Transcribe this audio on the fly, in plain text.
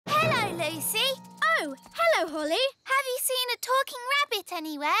Lucy. Oh, hello, Holly. Have you seen a talking rabbit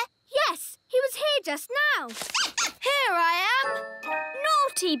anywhere? Yes, he was here just now. Here I am.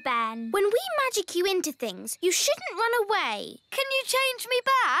 Naughty Ben. When we magic you into things, you shouldn't run away. Can you change me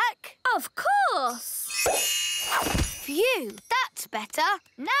back? Of course. Phew, that's better.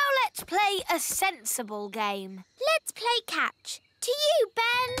 Now let's play a sensible game. Let's play catch. To you,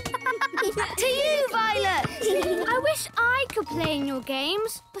 Ben. To you, Violet. I wish I could play in your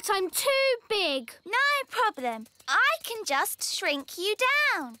games, but I'm too big. No problem. I can just shrink you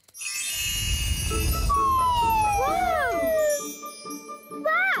down. Whoa!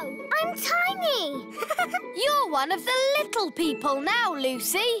 Wow, I'm tiny. You're one of the little people now,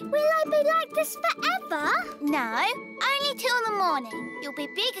 Lucy. Will I be like this forever? No, only till the morning. You'll be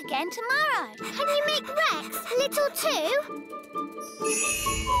big again tomorrow. Can you make Rex little too?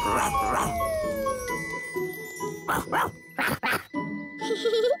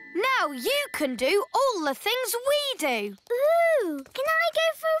 Now you can do all the things we do. Ooh, can I go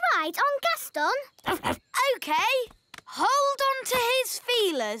for a ride on Gaston? OK. Hold on to his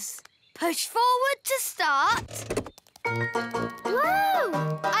feelers. Push forward to start. Whoa!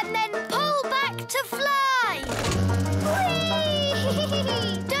 And then pull back to fly.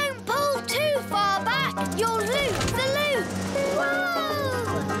 Whee! Don't pull too far back. You'll lose the loop. Whoa!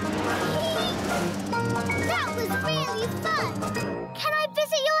 That was really fun. Can I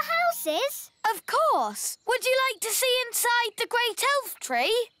visit your houses? Of course. Would you like to see inside the great elf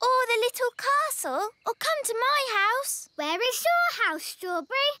tree? Or the little castle? Or come to my house? Where is your house,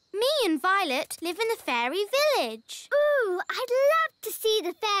 Strawberry? Me and Violet live in the fairy village. Ooh, I'd love to see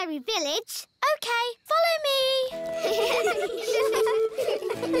the fairy village. OK, follow me.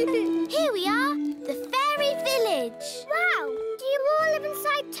 Here we are, the fairy village. Wow, do you all live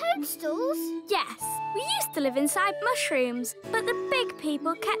inside toadstools? Yes, we used to live inside mushrooms, but the big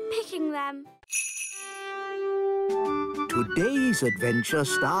people kept picking them. Today's adventure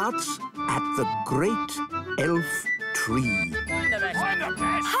starts at the Great Elf Tree. I'm the best. I'm the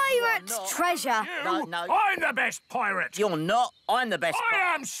best. Pirate's treasure. No. I'm the best pirate. You're not. I'm the best.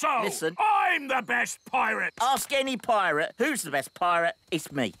 I am so. Listen. I'm the best pirate. Ask any pirate who's the best pirate.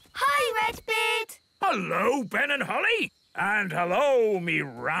 It's me. Hi, Redbeard. Hello, Ben and Holly. And hello, me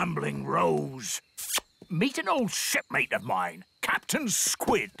rambling Rose. Meet an old shipmate of mine, Captain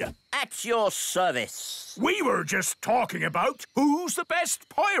Squid. At your service. We were just talking about who's the best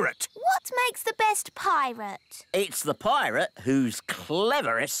pirate. What makes the best pirate? It's the pirate who's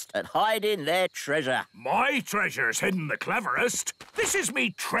cleverest at hiding their treasure. My treasure's hidden the cleverest. This is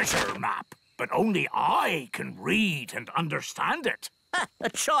me treasure map, but only I can read and understand it. A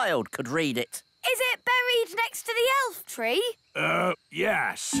child could read it. Is it buried next to the elf tree?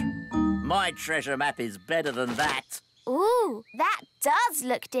 Yes. My treasure map is better than that. Ooh, that does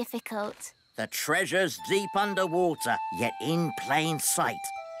look difficult. The treasure's deep underwater, yet in plain sight,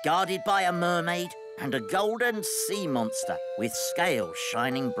 guarded by a mermaid and a golden sea monster with scales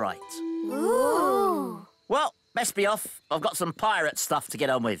shining bright. Ooh. Well, best be off. I've got some pirate stuff to get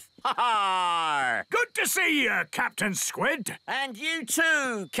on with. Ha-ha! Good to see you, Captain Squid. And you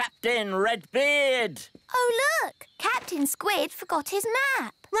too, Captain Redbeard. Oh, look! Captain Squid forgot his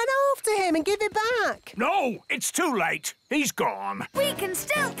map. Run after him and give it back. No, it's too late. He's gone. We can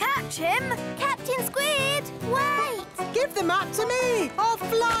still catch him. Captain Squid, wait! Give the map to me. I'll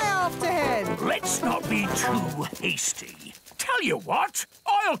fly after him. Let's not be too hasty. Tell you what,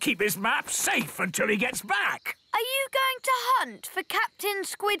 I'll keep his map safe until he gets back. Are you going to hunt for Captain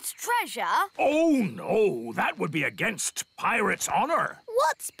Squid's treasure? Oh, no, that would be against pirate's honour.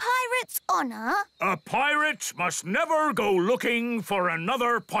 What's pirate's honour? A pirate must never go looking for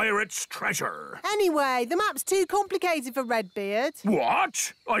another pirate's treasure. Anyway, the map's too complicated for Redbeard.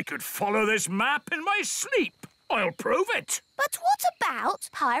 What? I could follow this map in my sleep. I'll prove it. But what about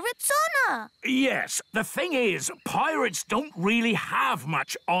pirate's honour? Yes, the thing is, pirates don't really have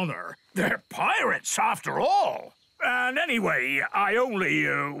much honour. They're pirates, after all. And anyway, I only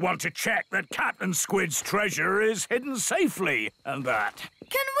want to check that Captain Squid's treasure is hidden safely and that.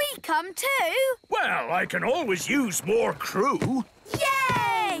 Can we come too? Well, I can always use more crew.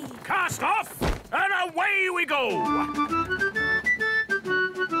 Yay! Cast off, and away we go!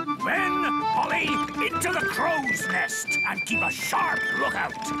 Ben, Holly, into the crow's nest and keep a sharp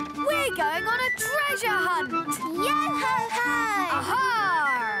lookout. We're going on a treasure hunt. Yo-ho-ho!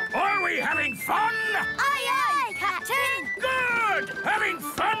 Aha! Are we having fun? Aye, aye, Captain! Good! Having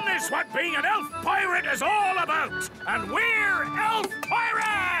fun is what being an elf pirate is all about. And we're elf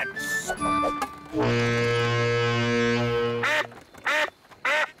pirates!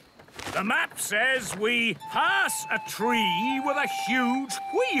 The map says we pass a tree with a huge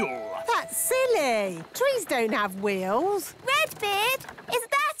wheel. That's silly. Trees don't have wheels. Redbeard, is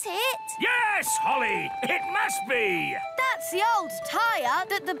that it? Yes, Holly, it must be. That's the old tyre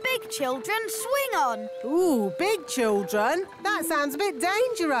that the big children swing on. Ooh, big children. That sounds a bit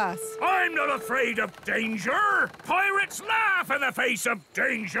dangerous. I'm not afraid of danger. Pirates laugh in the face of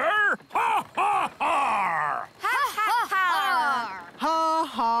danger. Ha, ha, ha! Ha ha ha! Ha,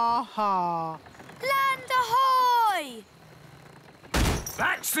 ha, ha. Land ahoy!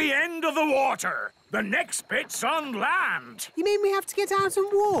 That's the end of the water. The next bit's on land. You mean we have to get out and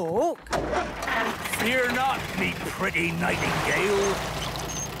walk? Fear not, me pretty nightingale.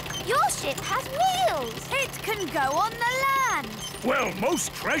 Your ship has wheels. It can go on the land. Well,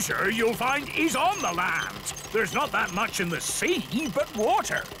 most treasure you'll find is on the land. There's not that much in the sea but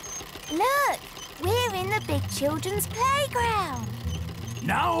water. Look, we're in the big children's playground.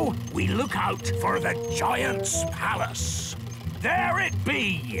 Now we look out for the giant's palace. There it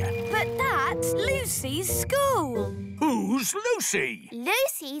be. But that's Lucy's school. Who's Lucy?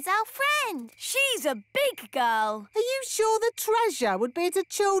 Lucy's our friend. She's a big girl. Are you sure the treasure would be at a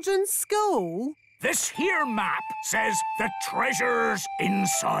children's school? This here map says the treasure's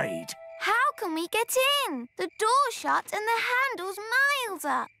inside. How can we get in? The door's shut and the handle's miles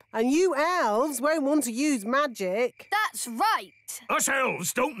up. And you elves won't want to use magic. That's right. Us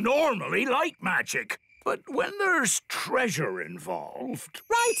elves don't normally like magic. But when there's treasure involved...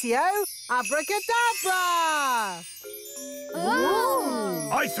 Rightio, abracadabra!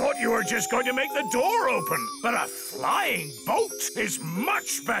 Ooh. I thought you were just going to make the door open, but a flying boat is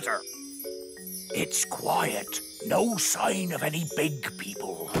much better. It's quiet. No sign of any big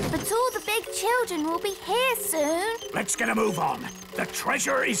people. But all the big children will be here soon. Let's get a move on. The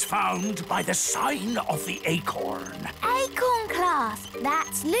treasure is found by the sign of the acorn. Acorn class.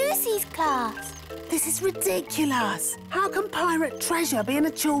 That's Lucy's class. This is ridiculous. How can pirate treasure be in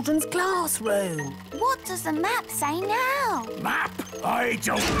a children's classroom? What does the map say now? Map? I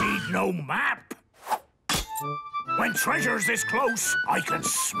don't need no map. When treasure's this close, I can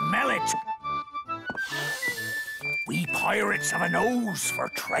smell it. We pirates have a nose for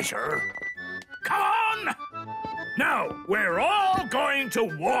treasure. Come on! Now, we're all going to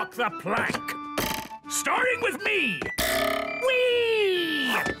walk the plank. Starting with me.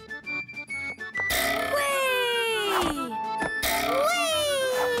 Whee! Whee! Whee!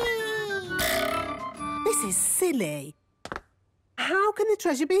 This is silly. How can the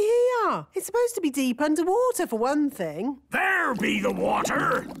treasure be here? It's supposed to be deep underwater, for one thing. There be the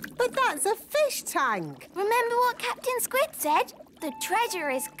water. But that's a fish tank. Remember what Captain Squid said? The treasure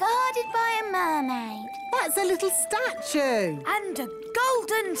is guarded by a mermaid. That's a little statue. And a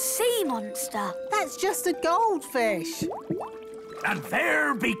golden sea monster. That's just a goldfish. And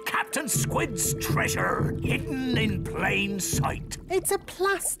there be Captain Squid's treasure, hidden in plain sight. It's a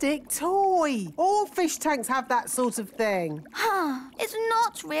plastic toy. All fish tanks have that sort of thing. It's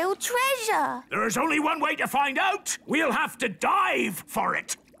not real treasure. There's only one way to find out. We'll have to dive for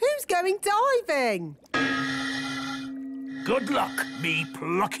it. Who's going diving? Good luck, me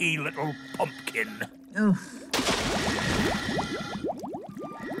plucky little pumpkin.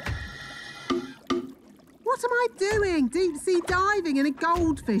 What am I doing? Deep sea diving in a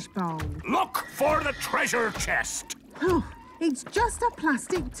goldfish bowl. Look for the treasure chest. Oh, it's just a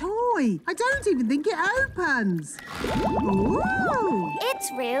plastic toy. I don't even think it opens. Ooh! It's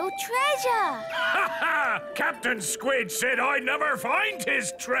real treasure. Ha ha! Captain Squid said I'd never find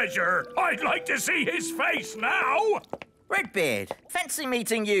his treasure. I'd like to see his face now. Redbeard, fancy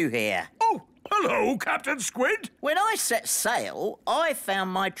meeting you here. Oh, hello, Captain Squid. When I set sail, I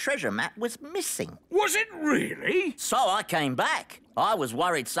found my treasure map was missing. Was it really? So I came back. I was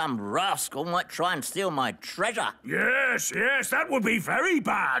worried some rascal might try and steal my treasure. Yes, that would be very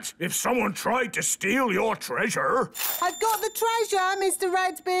bad if someone tried to steal your treasure. I've got the treasure, Mr.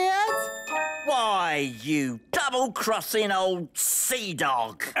 Redbeard. Why, you double-crossing old sea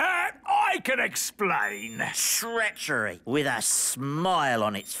dog. I can explain. Treachery with a smile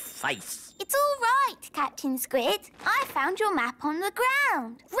on its face. It's all right, Captain Squid. I found your map on the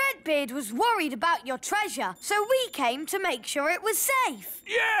ground. Redbeard was worried about your treasure, so we came to make sure it was safe.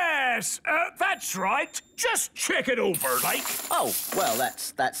 Yes, that's right. Just check it over, like. Oh, well,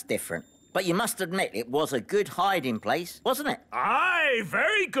 that's different. But you must admit it was a good hiding place, wasn't it? Aye,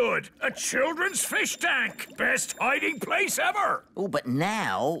 very good. A children's fish tank. Best hiding place ever. Oh, but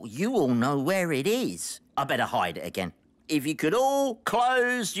now you all know where it is. I better hide it again. If you could all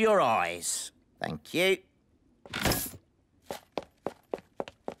close your eyes. Thank you.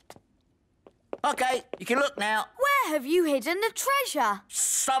 OK, you can look now. Where have you hidden the treasure?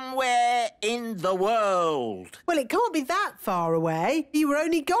 Somewhere in the world. Well, it can't be that far away. You were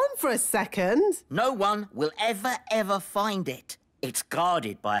only gone for a second. No one will ever find it. It's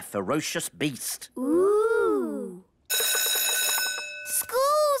guarded by a ferocious beast. Ooh. School's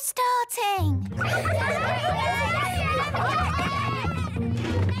starting.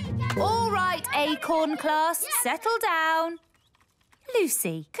 All right, Acorn class, settle down.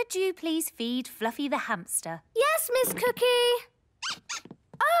 Lucy, could you please feed Fluffy the hamster? Yes, Miss Cookie.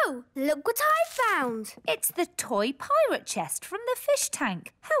 Oh, look what I found. It's the toy pirate chest from the fish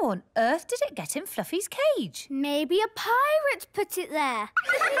tank. How on earth did it get in Fluffy's cage? Maybe a pirate put it there.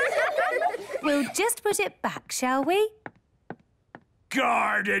 We'll just put it back, shall we?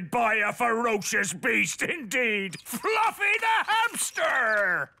 Guarded by a ferocious beast indeed. Fluffy the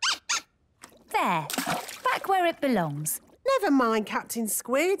hamster! There, back where it belongs. Never mind, Captain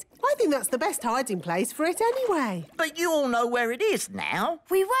Squid. I think that's the best hiding place for it anyway. But you all know where it is now.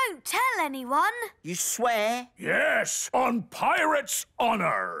 We won't tell anyone. You swear? Yes, on pirate's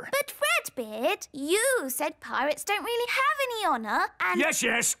honour. But Redbeard, you said pirates don't really have any honour and...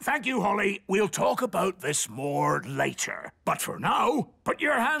 Yes, thank you, Holly. We'll talk about this more later. But for now, put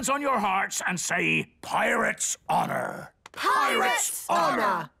your hands on your hearts and say pirate's honour. Pirate's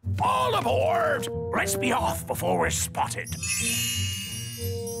honour. All aboard! Let's be off before we're spotted.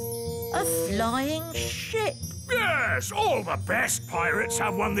 A flying ship. Yes, all the best pirates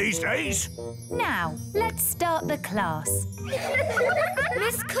have one these days. Now, let's start the class.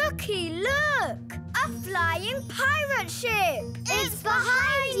 Miss Cookie, look! A flying pirate ship! It's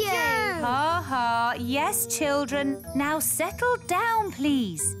behind you! Ha ha, yes, children. Now settle down,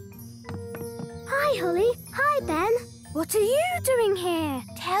 please. Hi, Holly. Hi, Ben. What are you doing here?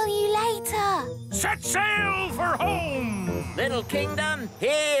 Tell you later. Set sail for home! Little Kingdom,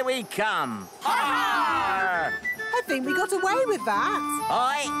 here we come. Ha! I think we got away with that.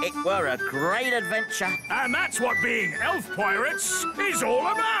 Aye, it were a great adventure. And that's what being elf pirates is all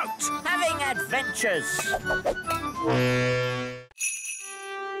about. Having adventures.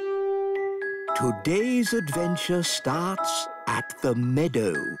 Today's adventure starts at the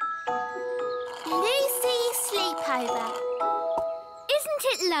meadow. Lucy Sleepover. Isn't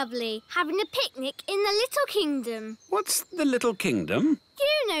it lovely having a picnic in the Little Kingdom? What's the Little Kingdom?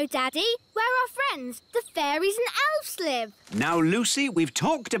 You know, Daddy, where our friends, the fairies and elves, live. Now, Lucy, we've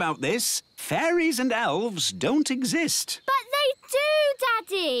talked about this. Fairies and elves don't exist. But they do,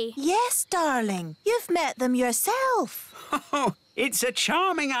 Daddy. Yes, darling. You've met them yourself. Oh, it's a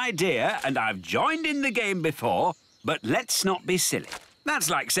charming idea, and I've joined in the game before, but let's not be silly. That's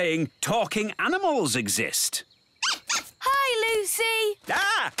like saying talking animals exist. Hi, Lucy.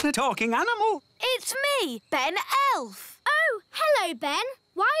 Ah, a talking animal? It's me, Ben Elf. Oh, hello, Ben.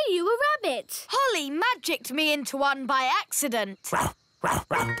 Why are you a rabbit? Holly magicked me into one by accident.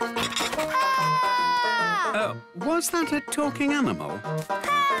 Was that a talking animal?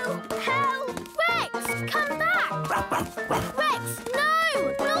 Help! Help! Rex, come back! Rex,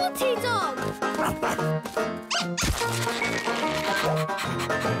 no! Naughty dog!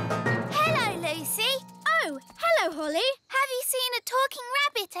 Hello, Lucy. Oh, hello, Holly. Have you seen a talking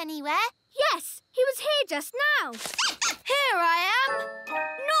rabbit anywhere? Yes, he was here just now. Here I am.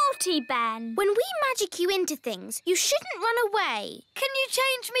 Naughty Ben. When we magic you into things, you shouldn't run away. Can you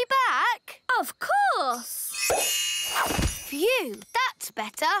change me back? Of course. Phew, that's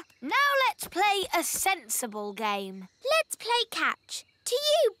better. Now let's play a sensible game. Let's play catch. To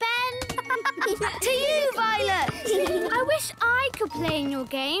you, Ben. To you, Violet. I wish I could play in your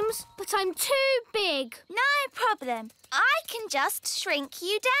games, but I'm too big. No problem. I can just shrink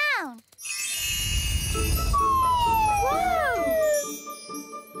you down. Whoa!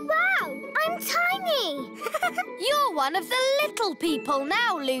 Wow, I'm tiny. You're one of the little people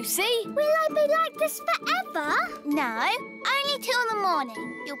now, Lucy. Will I be like this forever? No, only till the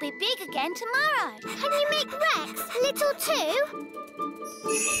morning. You'll be big again tomorrow. Can you make Rex little too?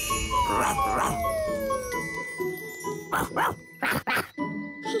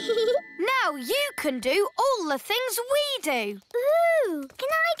 Now you can do all the things we do. Ooh, can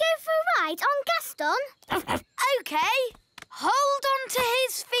I go for a ride on Gaston? OK. Hold on to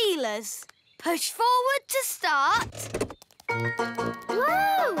his feelers. Push forward to start.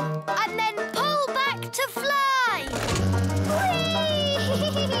 Whoa! And then pull back to fly.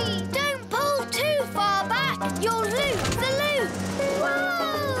 Whee! Don't pull too far back. You'll lose the loop. Whoa!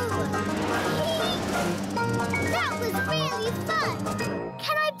 That was really fun.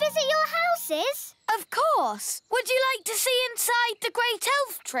 Can I visit your houses? Of course. Would you like to see inside the Great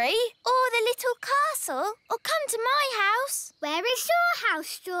Elf tree. Or the little castle. Or come to my house. Where is your house,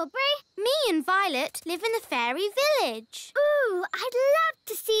 Strawberry? Me and Violet live in the fairy village. Ooh, I'd love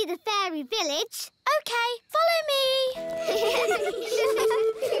to see the fairy village. OK, follow me.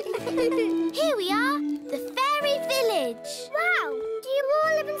 Here we are, the fairy village. Wow, do you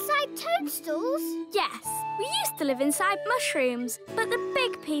all live inside toadstools? Yes, we used to live inside mushrooms, but the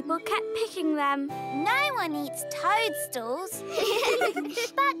big people kept picking them. No one eats toadstools.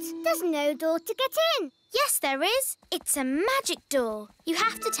 But there's no door to get in. Yes, there is. It's a magic door. You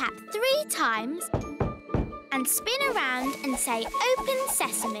have to tap 3 times and spin around and say, "Open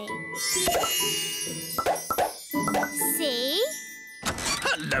Sesame." See?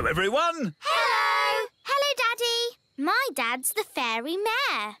 Hello, everyone. Hello. Hello, Daddy. My dad's the fairy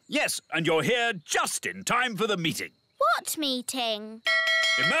mayor. Yes, and you're here just in time for the meeting. What meeting?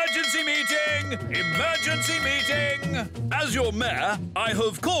 Emergency meeting! Emergency meeting! As your mayor, I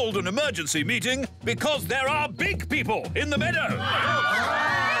have called an emergency meeting because there are big people in the meadow.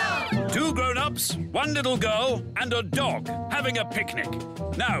 2 grown-ups, 1 little girl and a dog having a picnic.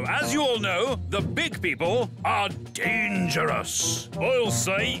 Now, as you all know, the big people are dangerous. I'll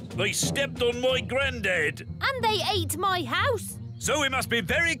say they stepped on my granddad. And they ate my house. So we must be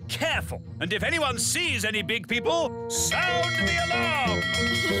very careful. And if anyone sees any big people, sound the alarm!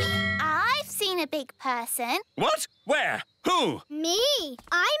 I've seen a big person. What? Where? Who? Me.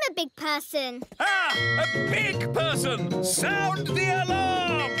 I'm a big person. Ah! A big person! Sound the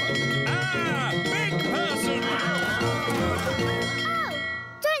alarm! Ah! Big person! Oh,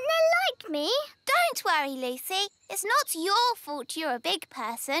 don't they like me? Don't worry, Lucy. It's not your fault you're a big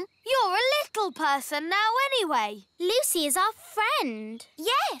person. You're a little person now anyway. Lucy is our friend.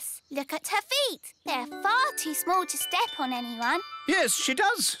 Yes, look at her feet. They're far too small to step on anyone. Yes, she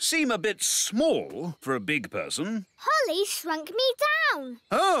does seem a bit small for a big person. Holly shrunk me down.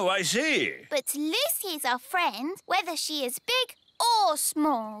 Oh, I see. But Lucy is our friend, whether she is big or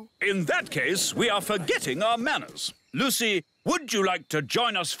small. In that case, we are forgetting our manners. Lucy, would you like to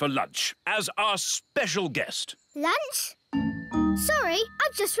join us for lunch as our special guest? Lunch? Sorry,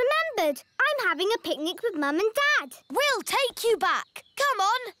 I've just remembered. I'm having a picnic with Mum and Dad. We'll take you back. Come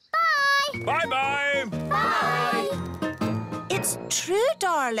on. Bye. Bye-bye. Bye. It's true,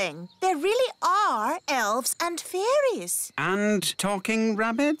 darling. There really are elves and fairies. And talking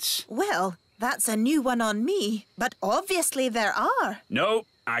rabbits? Well, that's a new one on me, but obviously there are. No,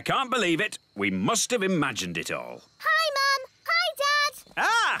 I can't believe it. We must have imagined it all. Hi, Mum. Hi, Dad.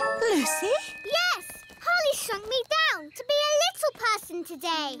 Ah! Lucy? Yes, Holly shrunk me down to be a little person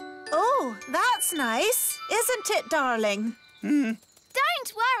today. Oh, that's nice, isn't it, darling?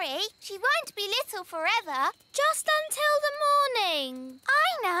 Don't worry, she won't be little forever. Just until the morning.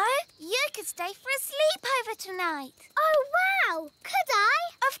 I know. You could stay for a sleepover tonight. Oh, wow. Could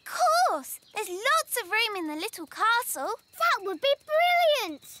I? Of course. There's lots of room in the little castle. That would be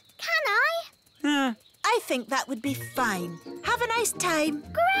brilliant. Can I? I think that would be fine. Have a nice time.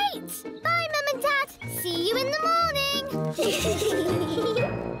 Great. Bye, Mum and Dad. See you in the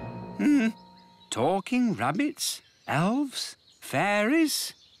morning. Talking rabbits? Elves?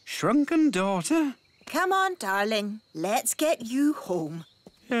 Fairies? Shrunken daughter? Come on, darling. Let's get you home.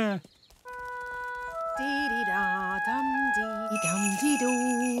 Yeah.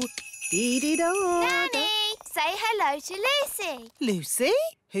 Dee-dee-da-dum-dee-dum-dee-doo. Dee-dee-da. Nanny, say hello to Lucy. Lucy?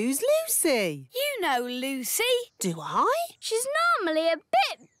 Who's Lucy? You know Lucy. Do I? She's normally a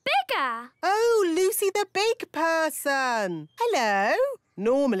bit bigger. Oh, Lucy the big person. Hello.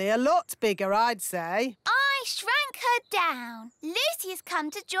 Normally a lot bigger, I'd say. I shrank her down. Lucy has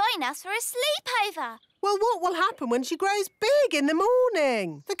come to join us for a sleepover. Well, what will happen when she grows big in the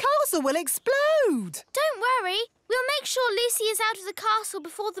morning? The castle will explode. Don't worry. We'll make sure Lucy is out of the castle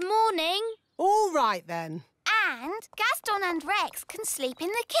before the morning. All right, then. And Gaston and Rex can sleep in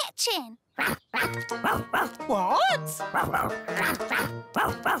the kitchen. What?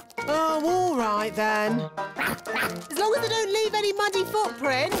 Oh, all right, then. As long as they don't leave any muddy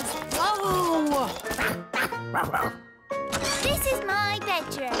footprints. Oh! This is my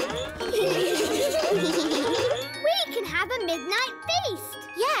bedroom. We can have a midnight feast.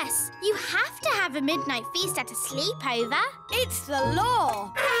 Yes, you have to have a midnight feast at a sleepover. It's the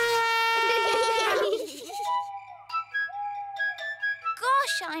law.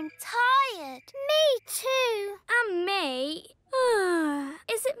 Gosh, I'm tired. Me too. And me.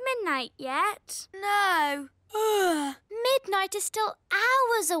 Is it midnight yet? No. Midnight is still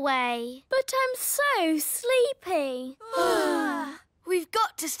hours away. But I'm so sleepy. We've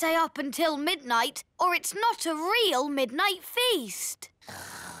got to stay up until midnight, or it's not a real midnight feast.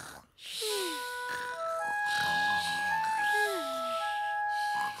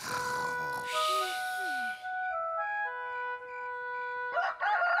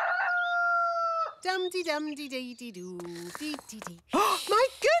 Dum-dee-dum-dee-dee-dee-doo, My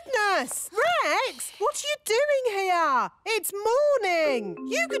goodness! Rex, what are you doing here? It's morning.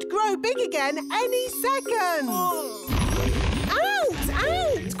 You could grow big again any second. Out!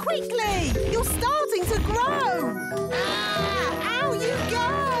 Out! Quickly! You're starting to grow. Out you go!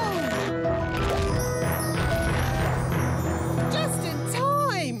 Just in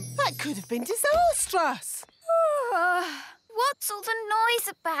time. That could have been disastrous. What's all the noise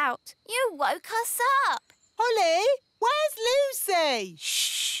about? You woke us up. Holly, where's Lucy?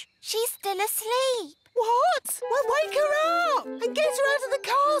 Shh! She's still asleep. What? Well, wake her up and get her out of the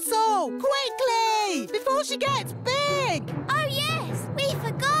castle! Quickly! Before she gets big! Oh, yes! We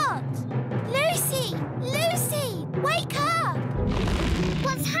forgot! Lucy! Lucy! Wake up!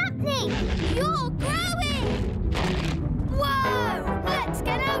 What's happening? You're growing! Whoa! Let's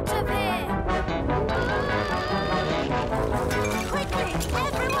get out of here! Quickly!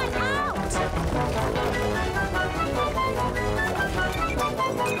 Everyone out!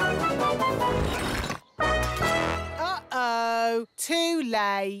 Uh-oh, too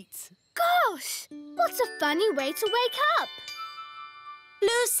late. Gosh, what a funny way to wake up.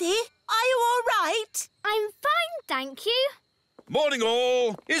 Lucy, are you all right? I'm fine, thank you. Morning,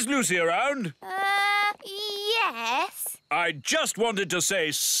 all. Is Lucy around? Yes. I just wanted to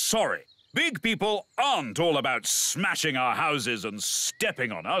say sorry. Big people aren't all about smashing our houses and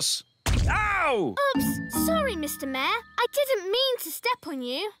stepping on us. Ow! Oops, sorry, Mr. Mayor. I didn't mean to step on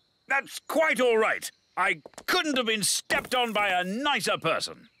you. That's quite all right. I couldn't have been stepped on by a nicer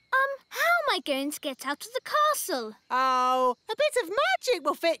person. How am I going to get out of the castle? Oh, a bit of magic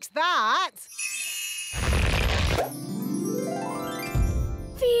will fix that.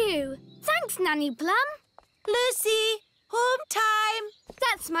 Phew. Thanks, Nanny Plum. Lucy, home time.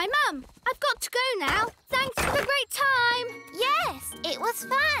 That's my mum. I've got to go now. Thanks for the great time. Yes, it was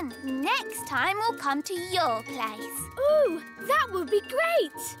fun. Next time we'll come to your place. Ooh, that would be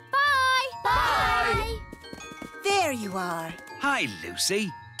great. Bye. Bye. There you are. Hi,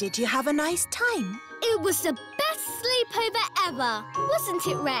 Lucy. Did you have a nice time? It was the best sleepover ever, wasn't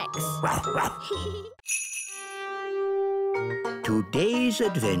it, Rex? Today's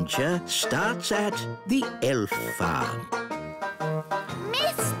adventure starts at the elf farm.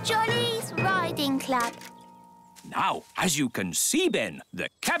 Miss Jolly's Riding Club. Now, as you can see, Ben, the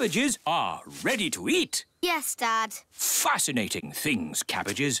cabbages are ready to eat. Yes, Dad. Fascinating things,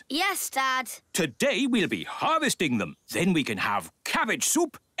 cabbages. Yes, Dad. Today we'll be harvesting them. Then we can have cabbage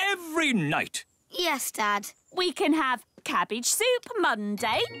soup every night. Yes, Dad. We can have cabbage soup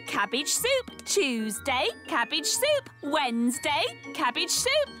Monday, cabbage soup Tuesday, cabbage soup Wednesday, cabbage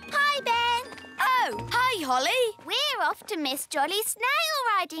soup. Hi, Ben. Oh, hi, Holly. We're off to Miss Jolly's Snail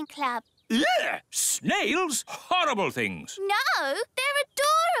Riding Club. Ugh! Snails? Horrible things. No, they're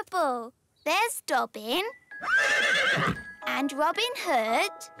adorable. There's Dobbin. And Robin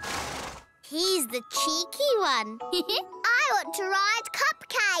Hood. He's the cheeky one. I want to ride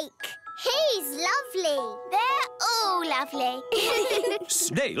Cupcake. He's lovely. They're all lovely.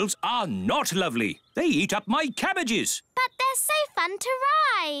 Snails are not lovely. They eat up my cabbages. But they're so fun to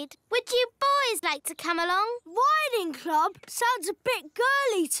ride. Would you boys like to come along? Riding club sounds a bit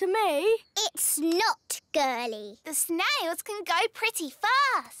girly to me. It's not girly. The snails can go pretty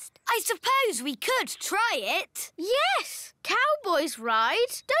fast. I suppose we could try it. Yes, cowboys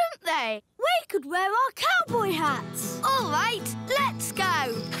ride, don't they? We could wear our cowboy hats. All right, let's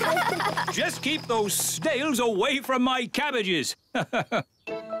go. Just keep those snails away from my cabbages. Here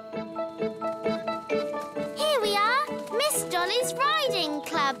we are, Miss Jolly's Riding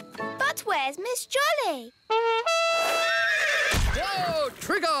Club. But where's Miss Jolly? Whoa,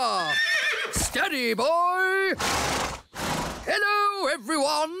 Trigger! Steady, boy! Hello,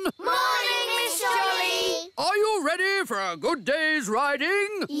 everyone! Morning, Miss Jolly! Are you ready for a good day's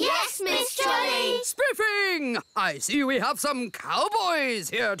riding? Yes, Miss Jolly! Spiffing! I see we have some cowboys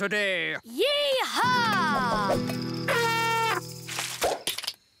here today. Yee-haw!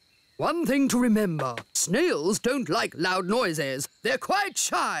 One thing to remember, snails don't like loud noises. They're quite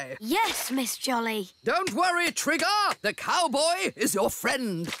shy. Yes, Miss Jolly. Don't worry, Trigger. The cowboy is your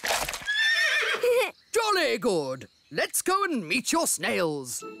friend. Jolly good. Let's go and meet your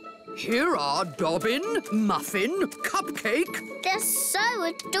snails. Here are Dobbin, Muffin, Cupcake. They're so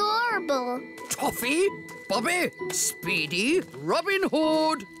adorable. Toffee, Bobby, Speedy, Robin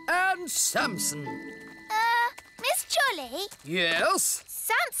Hood, and Samson. Miss Jolly? Yes?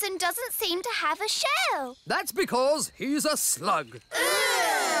 Samson doesn't seem to have a shell. That's because he's a slug.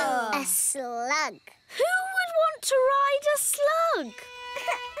 A slug. Who would want to ride a slug?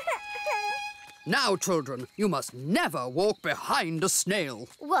 Now, children, you must never walk behind a snail.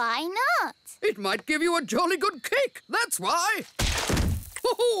 Why not? It might give you a jolly good kick, that's why.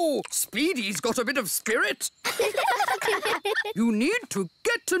 Oh, Speedy's got a bit of spirit. You need to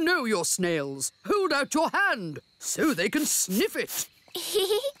get to know your snails. Hold out your hand so they can sniff it.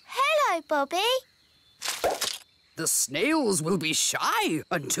 Hello, Bobby. The snails will be shy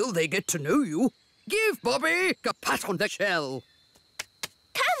until they get to know you. Give Bobby a pat on the shell.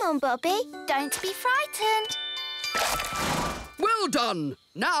 Come on, Bobby. Don't be frightened. Well done.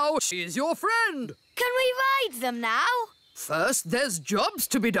 Now she's your friend. Can we ride them now? First, there's jobs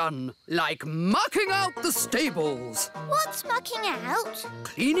to be done, like mucking out the stables. What's mucking out?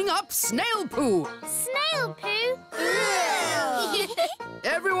 Cleaning up snail poo. Snail poo?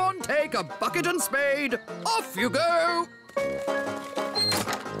 Everyone take a bucket and spade. Off you go.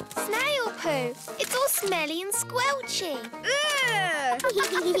 Snail poo. It's all smelly and squelchy.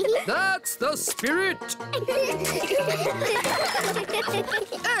 That's the spirit.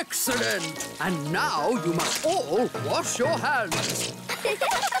 Excellent. And now you must all wash your hands.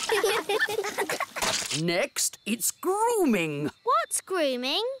 Next, it's grooming. What's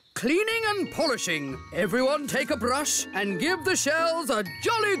grooming? Cleaning and polishing. Everyone take a brush and give the shells a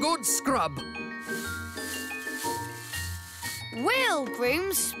jolly good scrub. We'll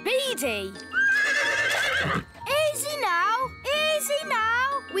groom Speedy. Easy now, easy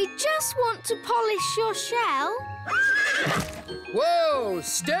now. We just want to polish your shell. Whoa,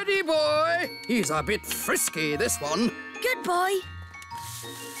 steady boy. He's a bit frisky, this one. Good boy.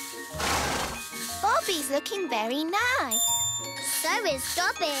 Bobby's looking very nice. So is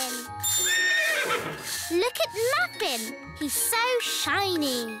Dobbin. Look at Muffin. He's so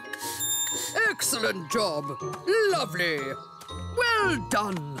shiny. Excellent job. Lovely. Well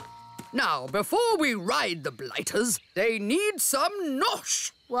done. Now, before we ride the blighters, they need some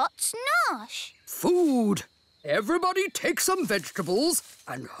nosh. What's nosh? Food. Everybody take some vegetables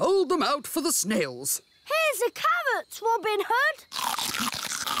and hold them out for the snails. Here's a carrot, Robin Hood.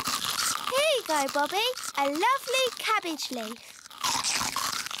 Here you go, Bobby. A lovely cabbage leaf.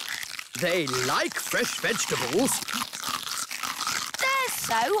 They like fresh vegetables. They're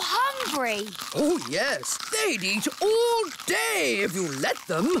so hungry. Oh, yes. They'd eat all day if you let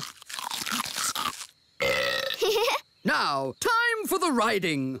them. Now, time for the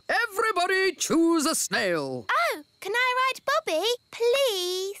riding. Everybody choose a snail. Oh, can I ride Bobby,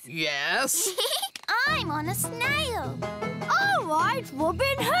 please? Yes. I'm on a snail. I'll ride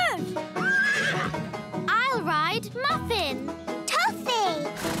Robin Hood. I'll ride Muffin. Toffee.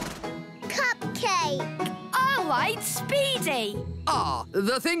 Cupcake. I'll ride Speedy. Ah,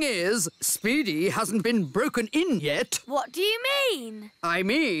 the thing is, Speedy hasn't been broken in yet. What do you mean? I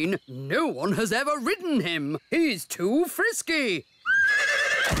mean, no one has ever ridden him. He's too frisky.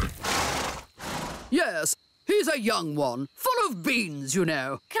 Yes, he's a young one, full of beans, you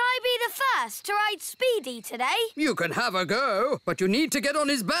know. Can I be the first to ride Speedy today? You can have a go, but you need to get on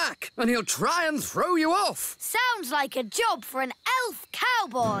his back, and he'll try and throw you off. Sounds like a job for an elf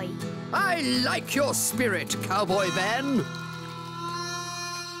cowboy. I like your spirit, Cowboy Ben.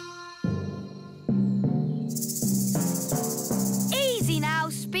 Easy now,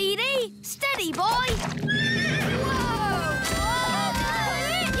 Speedy. Steady, boy. Whoa!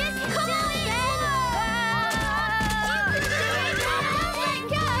 Come on,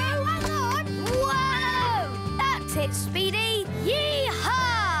 Ben! Whoa! That's it, Speedy.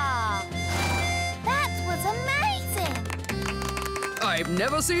 Yee-haw! That was amazing. I've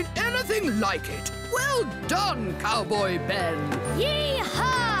never seen anything like it. Well done, Cowboy Ben.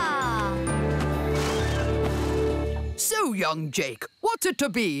 Yee-haw! So, young Jake, what's it to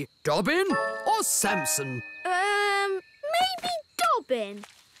be, Dobbin or Samson? Maybe Dobbin.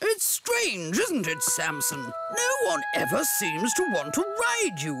 It's strange, isn't it, Samson? No one ever seems to want to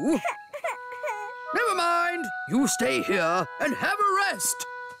ride you. Never mind. You stay here and have a rest.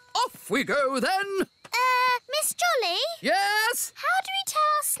 Off we go, then. Miss Jolly? Yes? How do we tell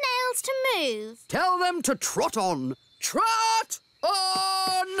our snails to move? Tell them to trot on. Trot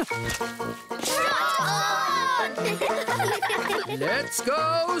on! Trot on! Let's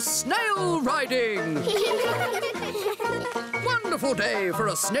go snail riding! Wonderful day for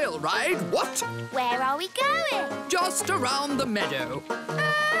a snail ride, what? Where are we going? Just around the meadow.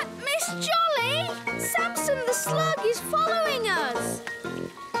 Miss Jolly! Samson the slug is following us.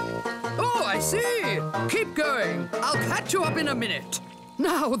 Oh, I see. Keep going. I'll catch you up in a minute.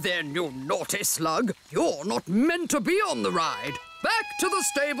 Now then, you naughty slug. You're not meant to be on the ride. Back to the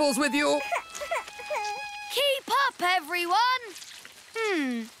stables with you. Keep up, everyone.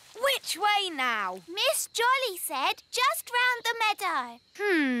 Which way now? Miss Jolly said just round the meadow.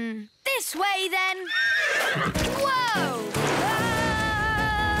 This This way, then. Whoa!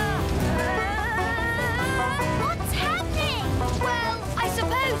 What's happening? Well, I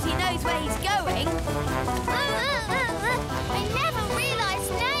suppose he knows where he's going. I never realised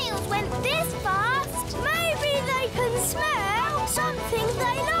snails went this fast. Maybe they can smell something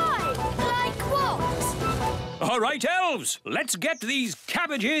they like. Like what? All right, elves, let's get these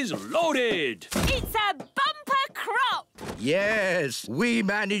cabbages loaded. It's a bumper crop. Yes, we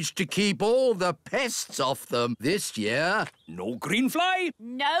managed to keep all the pests off them this year. No greenfly,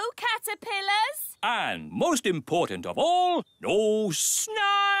 No caterpillars. and most important of all, no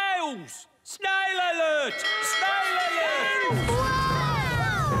snails. Snail alert! Snail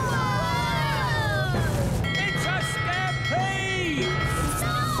alert! It's a stampede!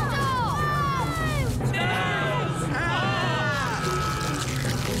 Snails!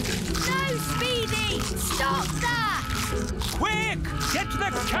 No, Speedy! Stop that! Quick! Get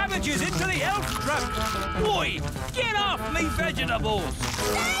the cabbages into the elf truck! Boy, get off me vegetables!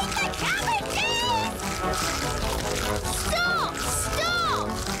 Save the cabbages! Stop! Stop!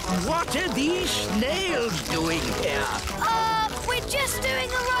 What are these snails doing here? We're just doing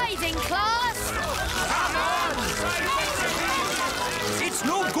a riding class. Come on! It's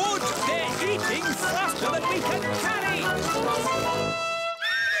no good! They're eating faster than we can carry!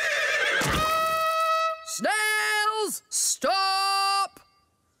 Snails, stop!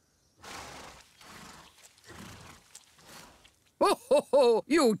 Oh,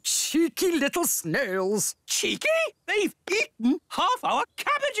 you cheeky little snails. Cheeky? They've eaten half our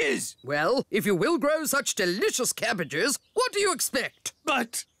cabbages! Well, if you will grow such delicious cabbages, what do you expect?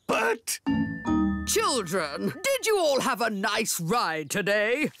 But... Children, did you all have a nice ride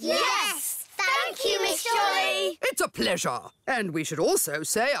today? Yes! Thank you, Miss Jolly! It's a pleasure. And we should also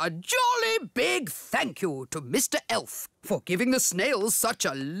say a jolly big thank you to Mr. Elf for giving the snails such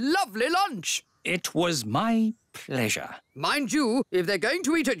a lovely lunch. It was my pleasure. Mind you, if they're going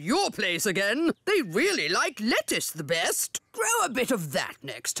to eat at your place again, they really like lettuce the best. Grow a bit of that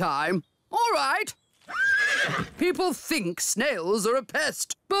next time. All right. People think snails are a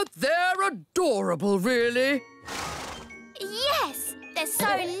pest, but they're adorable, really. Yes, they're so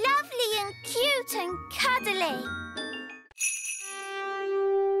lovely and cute and cuddly.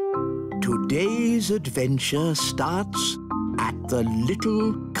 Today's adventure starts at the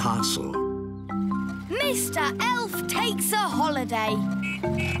little castle. Mr. Elf takes a holiday.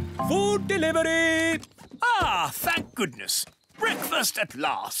 Food delivery! Ah, thank goodness. Breakfast at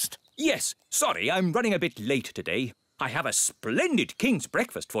last. Yes, sorry, I'm running a bit late today. I have a splendid king's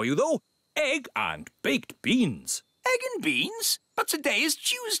breakfast for you, though. Egg and baked beans. Egg and beans? But today is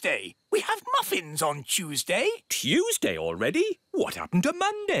Tuesday. We have muffins on Tuesday. Tuesday already? What happened to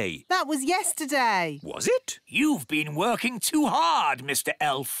Monday? That was yesterday. Was it? You've been working too hard, Mr.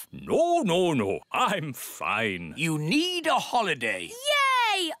 Elf. No. I'm fine. You need a holiday.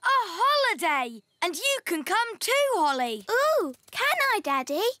 Yay! A holiday! And you can come too, Holly. Ooh, can I,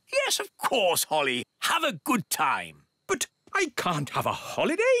 Daddy? Yes, of course, Holly. Have a good time. But I can't have a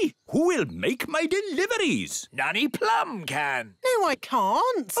holiday. Who will make my deliveries? Nanny Plum can. No, I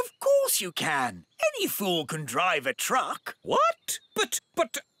can't. Of course you can. Any fool can drive a truck. What? But...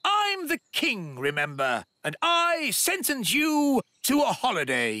 I'm the king, remember, and I sentence you to a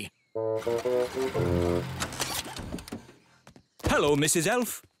holiday. Hello, Mrs.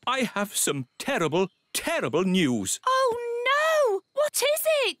 Elf. I have some terrible news. Oh, no! What is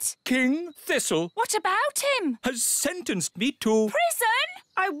it? King Thistle What about him? has sentenced me to... Prison?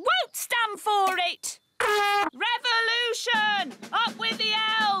 I won't stand for it! Revolution! Up with the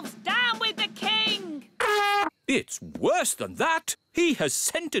elves! Down with the king! It's worse than that. He has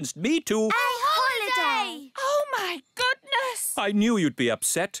sentenced me to... A holiday! Oh, my goodness! I knew you'd be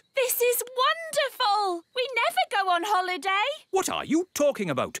upset. This is wonderful! We never go on holiday. What are you talking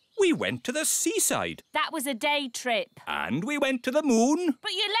about? We went to the seaside. That was a day trip. And we went to the moon.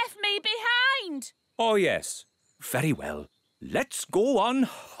 But you left me behind. Oh, yes. Very well. Let's go on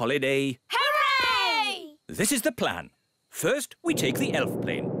holiday. Hooray! This is the plan. First, we take the elf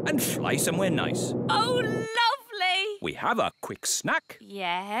plane and fly somewhere nice. Oh, lovely! We have a quick snack.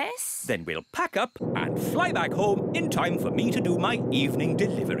 Yes? Then we'll pack up and fly back home in time for me to do my evening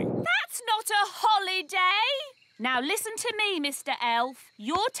delivery. That's not a holiday! Now listen to me, Mr. Elf.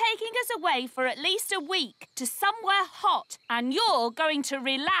 You're taking us away for at least a week to somewhere hot and you're going to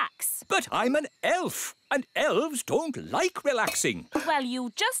relax. But I'm an elf, and elves don't like relaxing. Well,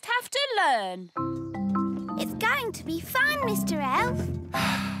 you just have to learn. It's going to be fun, Mr. Elf.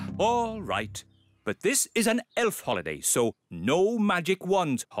 All right. But this is an elf holiday, so no magic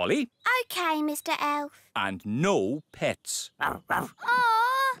wands, Holly. OK, Mr. Elf. And no pets. Aw,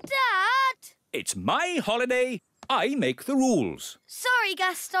 Dad! It's my holiday. I make the rules. Sorry,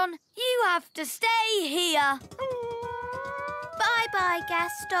 Gaston. You have to stay here. Bye-bye,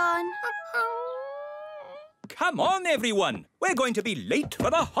 Gaston. Come on, everyone. We're going to be late for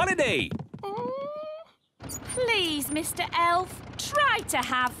the holiday. Please, Mr. Elf, try to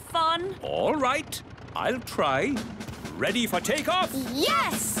have fun. All right, I'll try. Ready for takeoff?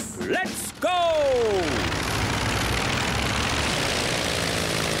 Yes! Let's go!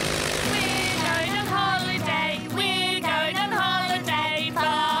 We're going on holiday. We're going on holiday.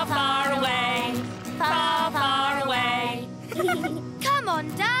 Far, far away. Far, far away. Come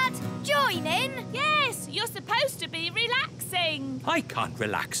on, Dad. Join in. Yes, you're supposed to be relaxing. I can't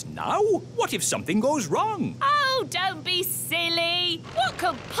relax now. What if something goes wrong? Oh, don't be silly. What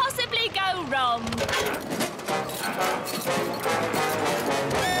could possibly go wrong?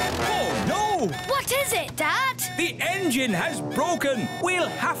 Oh, no! What is it, Dad? The engine has broken. We'll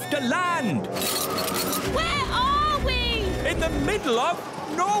have to land. Where are we? In the middle of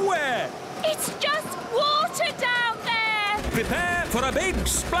nowhere. It's just water down there. Prepare for a big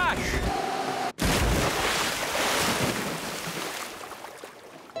splash.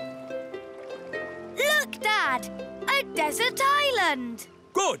 Look, Dad. A desert island.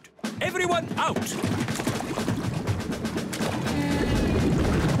 Good. Everyone out.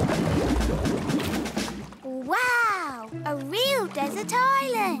 Wow, a real desert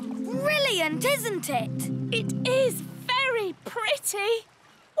island. Brilliant, isn't it? It is very pretty.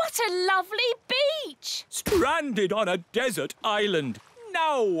 What a lovely beach. Stranded on a desert island.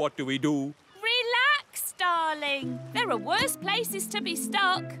 Now what do we do? Relax, darling. There are worse places to be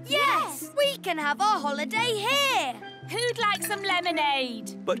stuck. Yes, we can have our holiday here. Who'd like some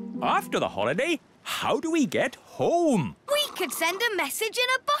lemonade? But after the holiday, how do we get home? We could send a message in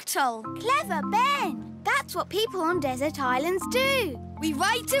a bottle. Clever, Ben. That's what people on desert islands do. We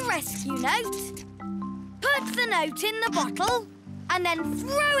write a rescue note, put the note in the bottle, and then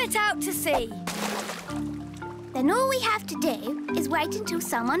throw it out to sea. Then all we have to do is wait until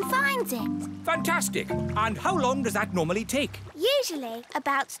someone finds it. Fantastic. And how long does that normally take? Usually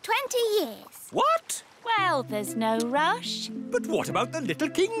about 20 years. What? Well, there's no rush. But what about the little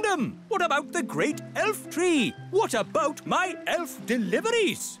kingdom? What about the great elf tree? What about my elf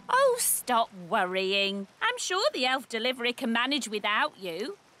deliveries? Oh, stop worrying. I'm sure the elf delivery can manage without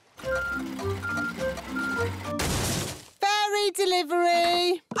you. Fairy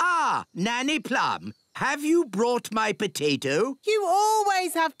delivery. Ah, Nanny Plum, have you brought my potato? You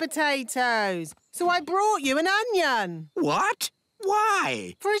always have potatoes, so I brought you an onion. What?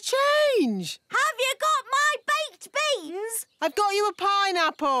 Why? For a change. Have you got my baked beans? I've got you a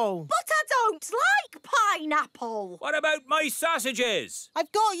pineapple. But I don't like pineapple. What about my sausages?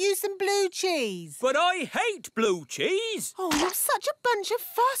 I've got you some blue cheese. But I hate blue cheese. Oh, you're such a bunch of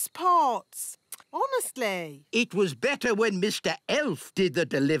fusspots. Honestly. It was better when Mr. Elf did the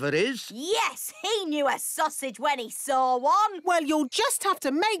deliveries. Yes, he knew a sausage when he saw one. Well, you'll just have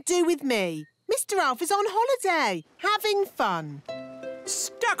to make do with me. Mr. Elf is on holiday, having fun.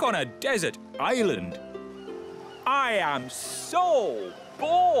 Stuck on a desert island. I am so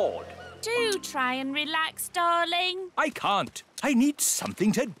bored. Do try and relax, darling. I can't. I need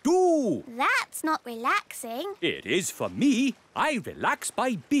something to do. That's not relaxing. It is for me. I relax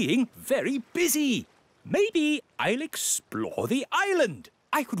by being very busy. Maybe I'll explore the island.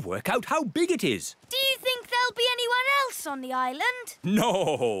 I could work out how big it is. Do you think there'll be anyone else on the island?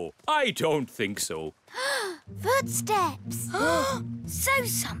 No, I don't think so. Footsteps. So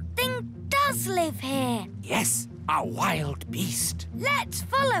something does live here. Yes, a wild beast. Let's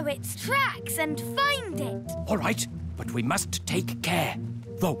follow its tracks and find it. All right, but we must take care.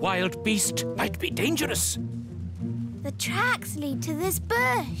 The wild beast might be dangerous. The tracks lead to this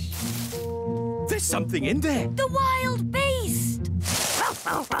bush. There's something in there. The wild beast.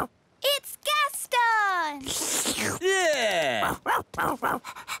 It's Gaston! Yeah!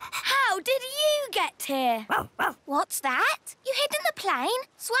 How did you get here? What's that? You hid in the plane,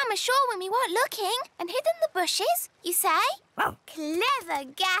 swam ashore when we weren't looking, and hid in the bushes, you say? Clever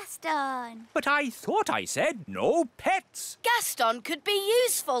Gaston! But I thought I said no pets. Gaston could be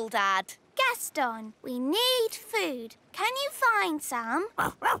useful, Dad. Gaston, we need food. Can you find some?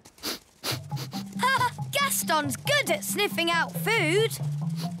 Gaston's good at sniffing out food.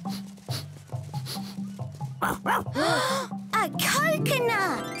 A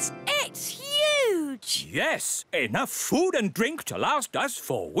coconut! It's huge! Yes, enough food and drink to last us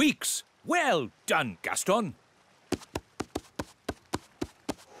for weeks. Well done, Gaston.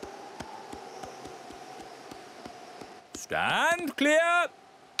 Stand clear.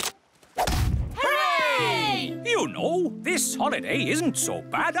 Hooray! Hooray! You know, this holiday isn't so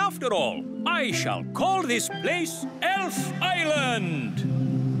bad after all. I shall call this place Elf Island.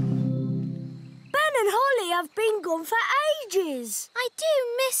 Ben and Holly have been gone for ages. I do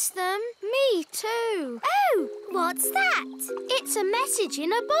miss them. Me too. Oh, what's that? It's a message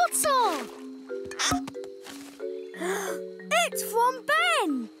in a bottle. It's from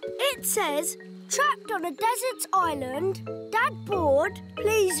Ben. It says, trapped on a desert island, Dad bored,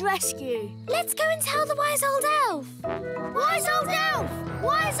 please rescue. Let's go and tell the wise old elf. Wise old elf!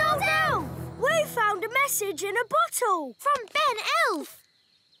 Wise old elf! We found a message in a bottle. From Ben Elf.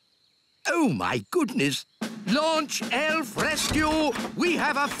 Oh, my goodness. Launch Elf Rescue. We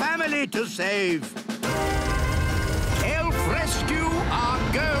have a family to save. Elf Rescue, our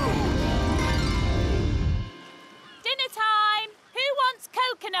go. Dinner time! Who wants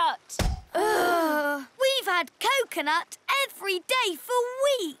coconut? We've had coconut every day for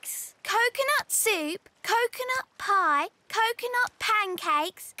weeks. Coconut soup, coconut pie, coconut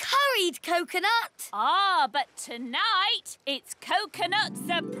pancakes. Curried coconut. Ah, but tonight it's coconut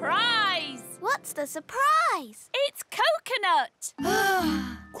surprise. What's the surprise? It's coconut.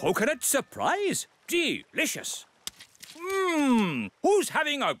 Coconut surprise? Delicious. Who's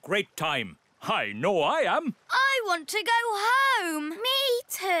having a great time? I know I am. I want to go home. Me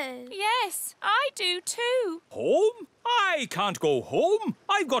too. Yes, I do too. Home? I can't go home.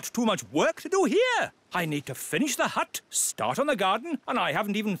 I've got too much work to do here. I need to finish the hut, start on the garden, and I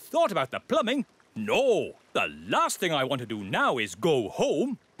haven't even thought about the plumbing. No, the last thing I want to do now is go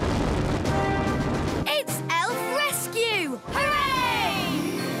home. It's Elf Rescue! Hooray!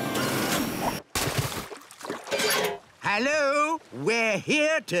 Hello, we're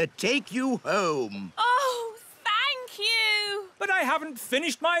here to take you home. Oh, thank you. But I haven't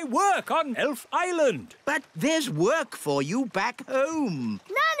finished my work on Elf Island. But there's work for you back home.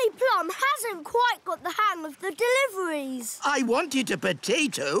 Nanny Plum hasn't quite got the hang of the deliveries. I wanted a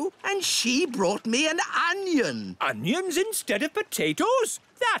potato, and she brought me an onion. Onions instead of potatoes?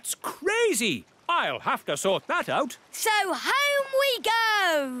 That's crazy. I'll have to sort that out. So home we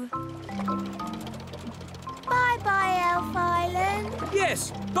go. Bye-bye, Elf Island.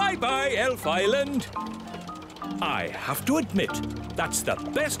 Yes, bye-bye, Elf Island. I have to admit, that's the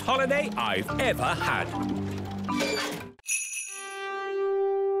best holiday I've ever had.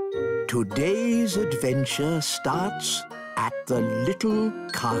 Today's adventure starts at the little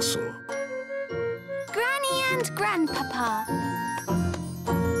castle. Granny and Grandpapa.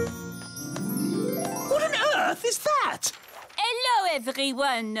 What on earth is that? Hello,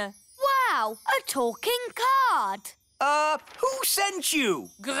 everyone. Wow, a talking card. Who sent you?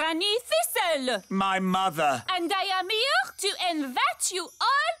 Granny Thistle. My mother. And I am here to invite you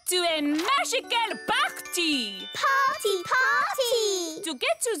all to a magical party. Party, party! To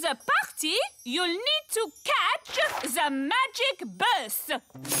get to the party, you'll need to catch the magic bus.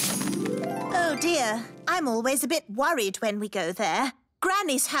 Oh, dear. I'm always a bit worried when we go there.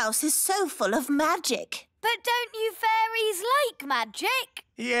 Granny's house is so full of magic. But don't you fairies like magic?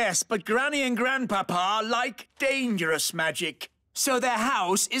 Yes, but Granny and Grandpapa like dangerous magic. So their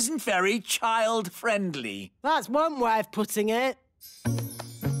house isn't very child-friendly. That's one way of putting it.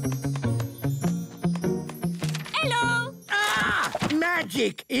 Hello. Ah!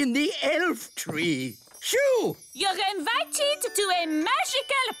 Magic in the elf tree. Shoo! You're invited to a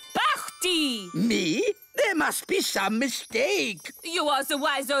magical party. Me? There must be some mistake. You are the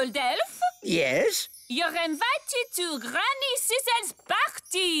wise old elf? Yes? You're invited to Granny Sizzle's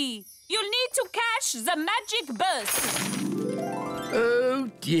party. You'll need to catch the magic bus. Oh,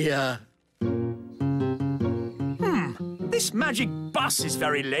 dear. This magic bus is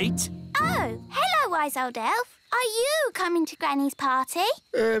very late. Oh, hello, wise old elf. Are you coming to Granny's party?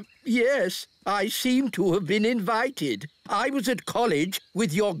 Yes. I seem to have been invited. I was at college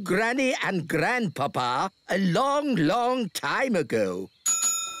with your Granny and Grandpapa a long, long time ago.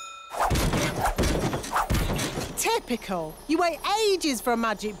 Typical. You wait ages for a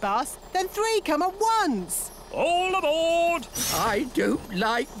magic bus, then 3 come at once. All aboard! I don't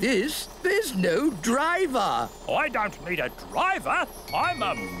like this. There's no driver. I don't need a driver. I'm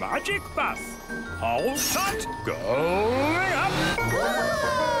a magic bus. Hold tight. Going up.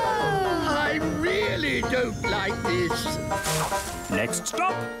 I really don't like this. Next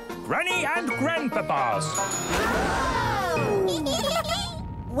stop, Granny and Grandpapa's.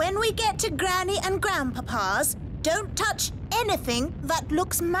 When we get to Granny and Grandpapa's, don't touch anything that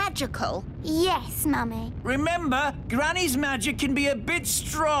looks magical. Yes, Mummy. Remember, Granny's magic can be a bit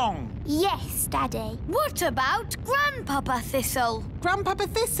strong. Yes, Daddy. What about Grandpapa Thistle? Grandpapa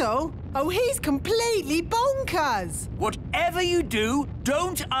Thistle? Oh, he's completely bonkers. Whatever you do,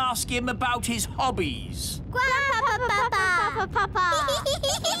 don't ask him about his hobbies.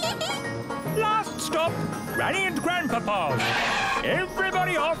 Last stop, Granny and Grandpapa's.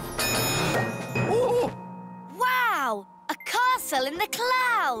 Everybody off. Oh! Wow! A castle in the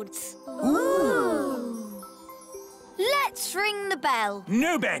clouds! Ooh! Let's ring the bell.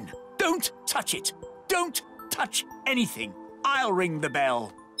 No, Ben, don't touch it. Don't touch anything. I'll ring the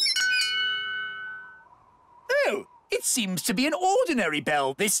bell. Oh, it seems to be an ordinary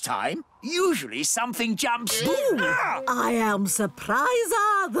bell this time. Usually something jumps... Ah! I am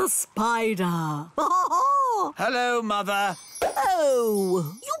Surpriser the Spider. Hello, Mother.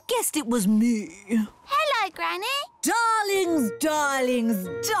 Oh, you guessed it was me. Hello, Granny. Darlings, darlings,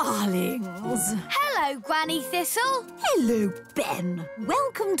 darlings. Hello, Granny Thistle. Hello, Ben.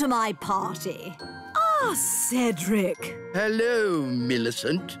 Welcome to my party. Ah, Cedric. Hello,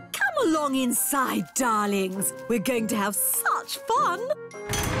 Millicent. Come along inside, darlings. We're going to have such fun.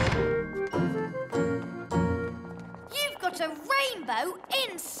 You've got a rainbow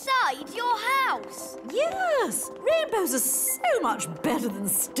inside your house. Yes, rainbows are so much better than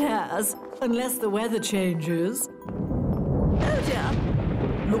stairs, unless the weather changes. Oh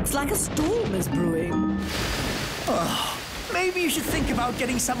dear, looks like a storm is brewing. Maybe you should think about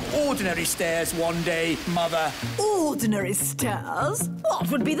getting some ordinary stairs one day, Mother. Ordinary stairs? What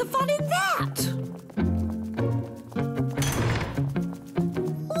would be the fun in that?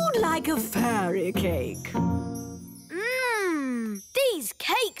 Or like a fairy cake. These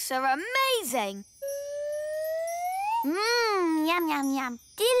cakes are amazing. Yum, yum, yum.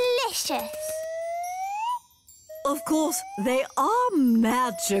 Delicious. Of course, they are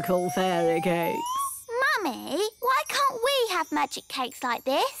magical fairy cakes. Mummy, why can't we have magic cakes like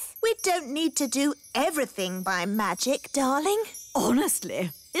this? We don't need to do everything by magic, darling.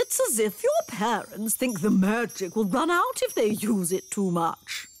 Honestly, it's as if your parents think the magic will run out if they use it too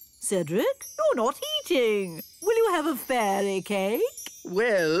much. Cedric, you're not eating. Will you have a fairy cake?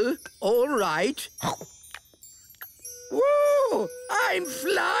 Well, all right. Whoa! I'm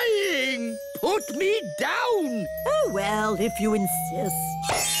flying! Put me down! Oh, well, if you insist.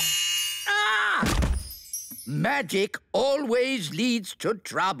 Ah! Magic always leads to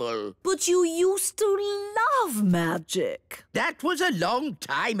trouble. But you used to love magic. That was a long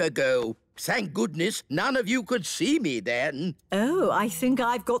time ago. Thank goodness none of you could see me then. Oh, I think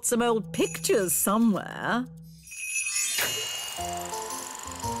I've got some old pictures somewhere.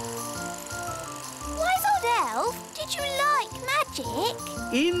 Wise old elf, did you like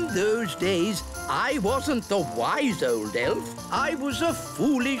magic? In those days, I wasn't the wise old elf. I was a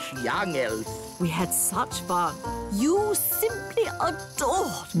foolish young elf. We had such fun. You simply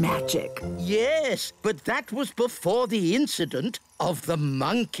adored magic. Yes, but that was before the incident of the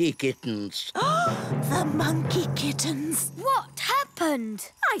monkey kittens. The monkey kittens. What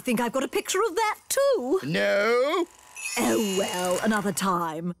happened? I think I've got a picture of that too. No. Oh, well, another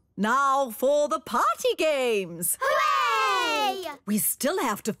time. Now for the party games. Hooray! We still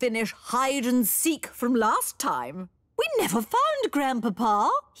have to finish hide and seek from last time. We never found Grandpapa.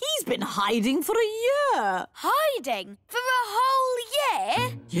 He's been hiding for a year. Hiding? For a whole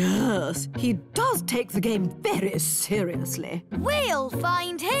year? Yes, he does take the game very seriously. We'll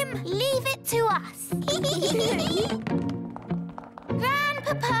find him. Leave it to us.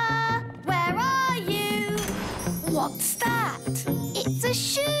 Grandpapa, Where are you? What's that? it's a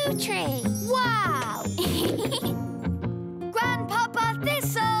shoe tree. Wow! Grandpapa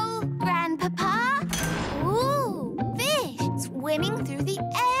Thistle! Grandpapa? Ooh, fish swimming through the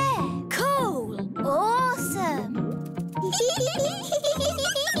air. Cool! Awesome.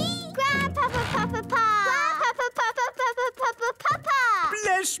 Grandpapa, Papa, Papa.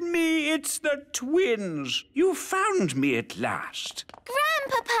 Bless me, it's the twins. You found me at last.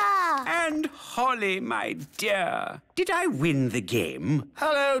 Grandpapa. And Holly, my dear, did I win the game?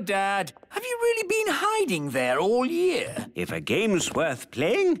 Hello, Dad. Have you really been hiding there all year? If a game's worth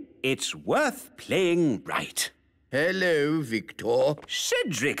playing, it's worth playing right. Hello, Victor.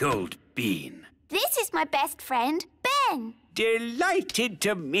 Cedric, old bean. This is my best friend, Ben. Delighted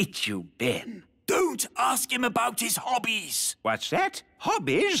to meet you, Ben. Don't ask him about his hobbies. What's that?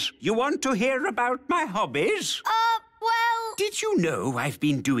 Hobbies? You want to hear about my hobbies? Well... Did you know I've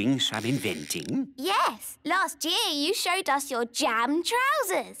been doing some inventing? Yes, last year you showed us your jam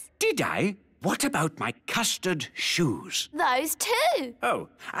trousers. Did I? What about my custard shoes? Those too. Oh,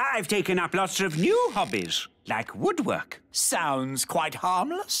 I've taken up lots of new hobbies, like woodwork. Sounds quite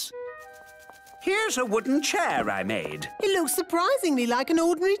harmless. Here's a wooden chair I made. It looks surprisingly like an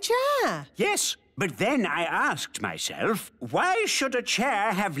ordinary chair. Yes, But then I asked myself, why should a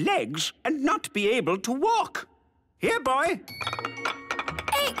chair have legs and not be able to walk? Here, boy.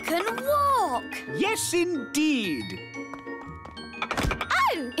 It can walk. Yes, indeed.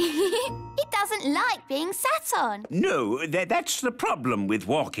 Oh! It doesn't like being sat on. No, that's the problem with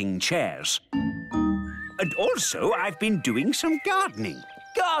walking chairs. And also, I've been doing some gardening.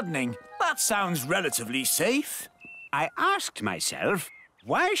 Gardening? That sounds relatively safe. I asked myself,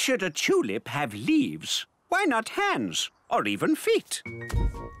 why should a tulip have leaves? Why not hands or even feet?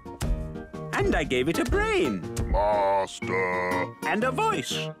 And I gave it a brain. Master. And a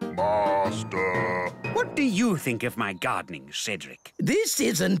voice. Master. What do you think of my gardening, Cedric? This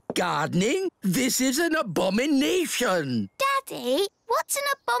isn't gardening. This is an abomination. Daddy, what's an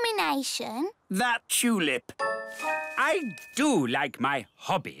abomination? That tulip. I do like my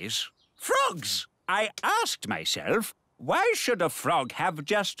hobbies. Frogs. I asked myself, why should a frog have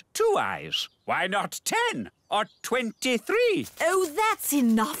just 2 eyes? Why not 10 or 23? Oh, that's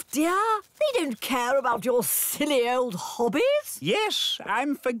enough, dear. They don't care about your silly old hobbies. Yes,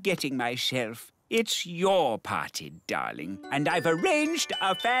 I'm forgetting myself. It's your party, darling, and I've arranged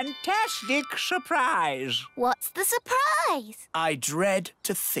a fantastic surprise. What's the surprise? I dread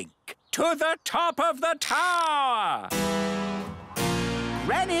to think. To the top of the tower!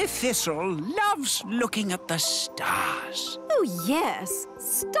 Granny Thistle loves looking at the stars. Oh, yes.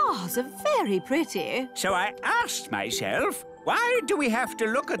 Stars are very pretty. So I asked myself, why do we have to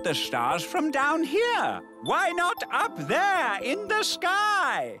look at the stars from down here? Why not up there in the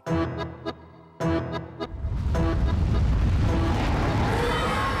sky?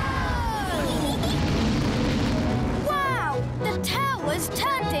 Wow! The tower's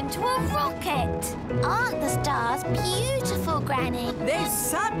turned into a rocket. Aren't the stars beautiful, Granny? They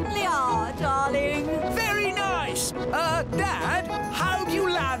certainly are, darling. Very nice. Dad, how do you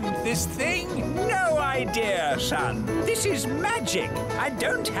land this thing? No idea, son. This is magic. I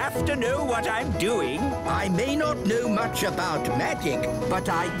don't have to know what I'm doing. I may not know much about magic, but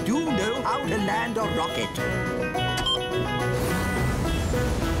I do know how to land a rocket.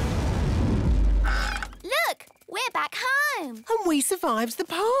 Look, we're back home. And we survived the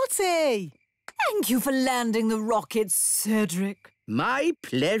party. Thank you for landing the rocket, Cedric. My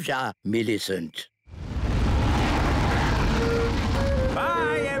pleasure, Millicent.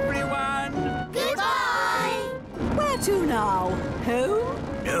 Bye, everyone. Goodbye. Where to now? Home?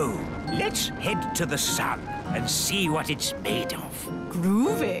 No, let's head to the sun and see what it's made of.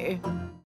 Groovy.